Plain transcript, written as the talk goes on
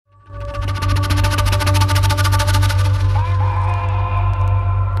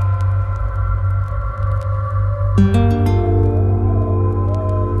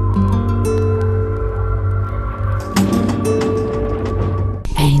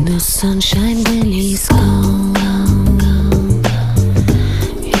no sunshine when he's gone.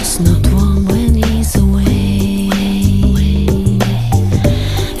 It's not warm when he's away.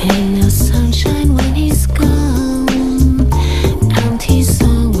 Ain't no sunshine when he's gone. And he's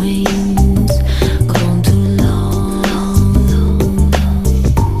always gone too long.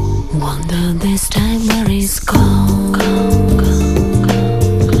 Wonder this time where he's gone.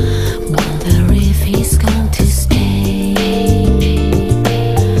 Wonder if he's gone to stay.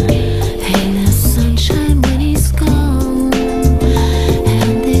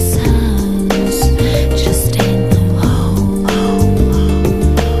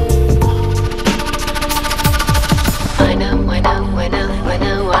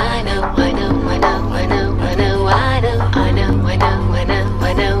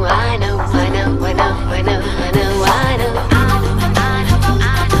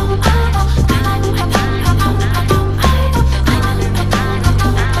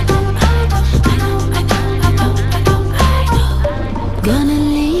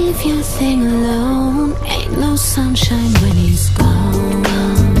 Sunshine when he's gone.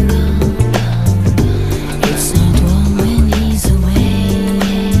 It's not warm when he's away.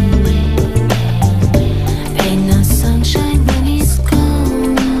 Ain't no sunshine when he's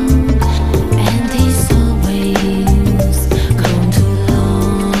gone. And he's always gone too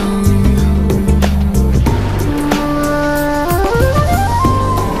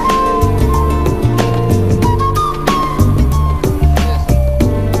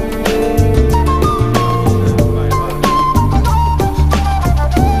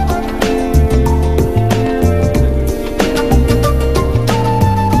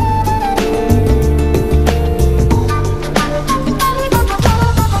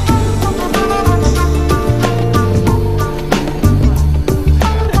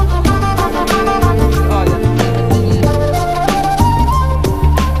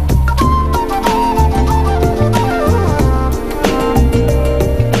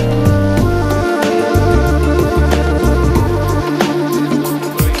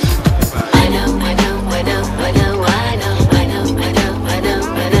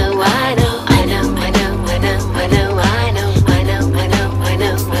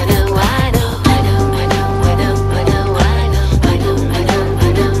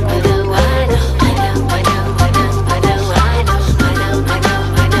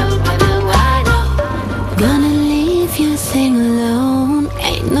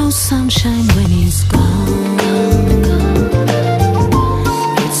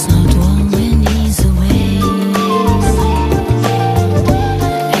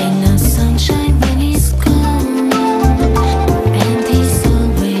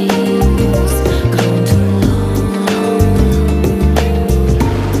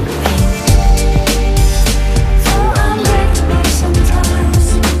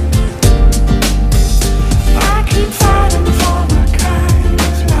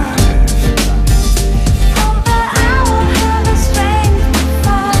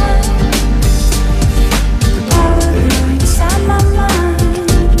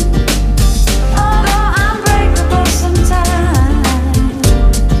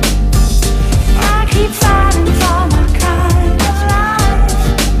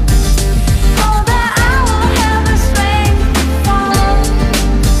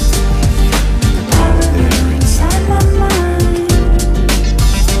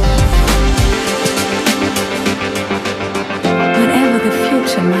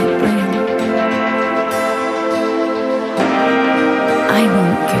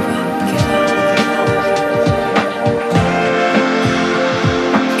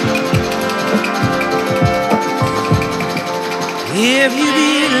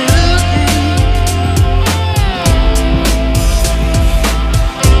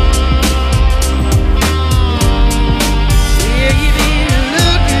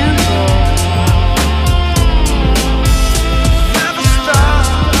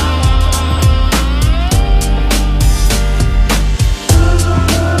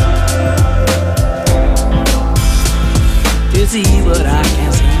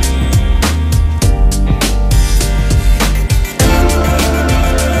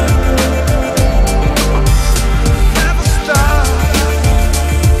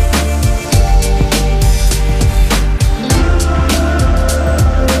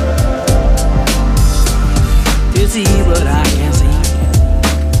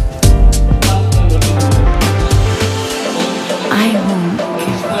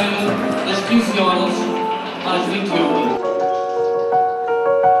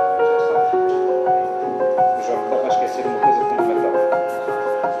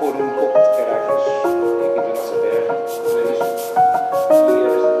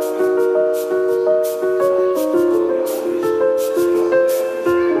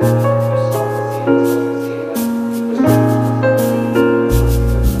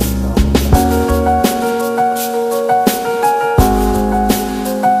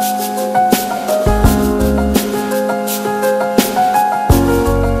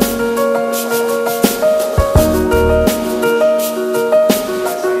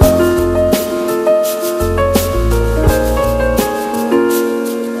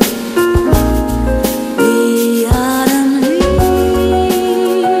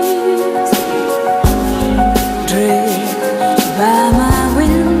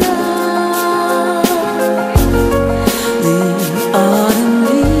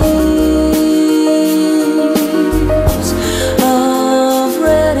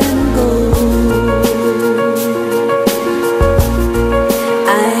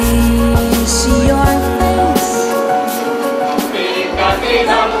É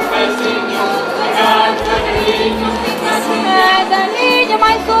galinha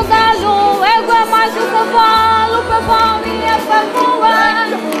mais o galo, égua mais o cavalo, pavão e a papoa.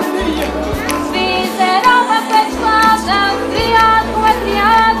 Fizeram uma feijoada, criado é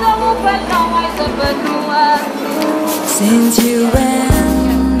criada, o patrão mais a patroa. Since you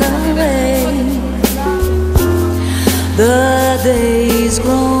went away, the days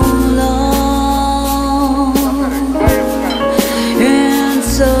grow long, and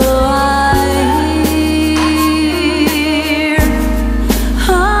so I hear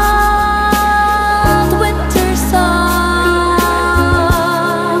a winter song,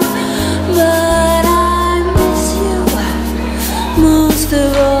 but I miss you most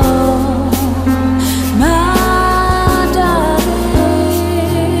of all, my darling.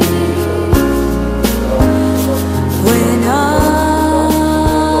 When our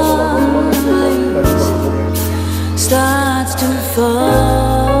leaves starts to fall.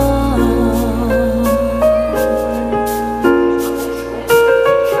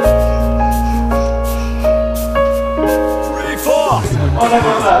 Vamos a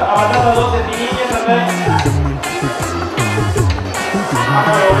cortar, a matar a 12 niñas también.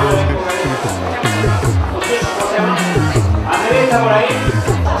 Andrés por ahí.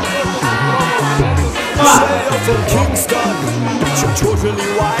 From Kingston, you're totally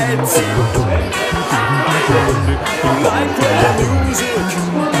white. You like reggae music,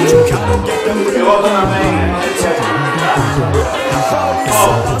 but you can't get them real.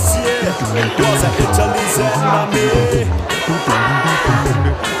 Selassie was Italy's enemy.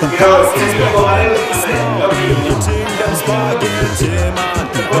 Eating them spaghetti, man.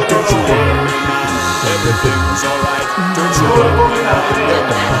 But don't you worry, man. Everything's alright. Don't you worry, man.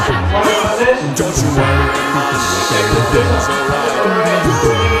 Don't you worry, man. Everything's alright.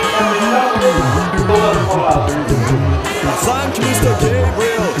 Thank Mr.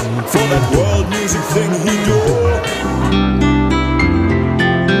 Gabriel for that world music thing he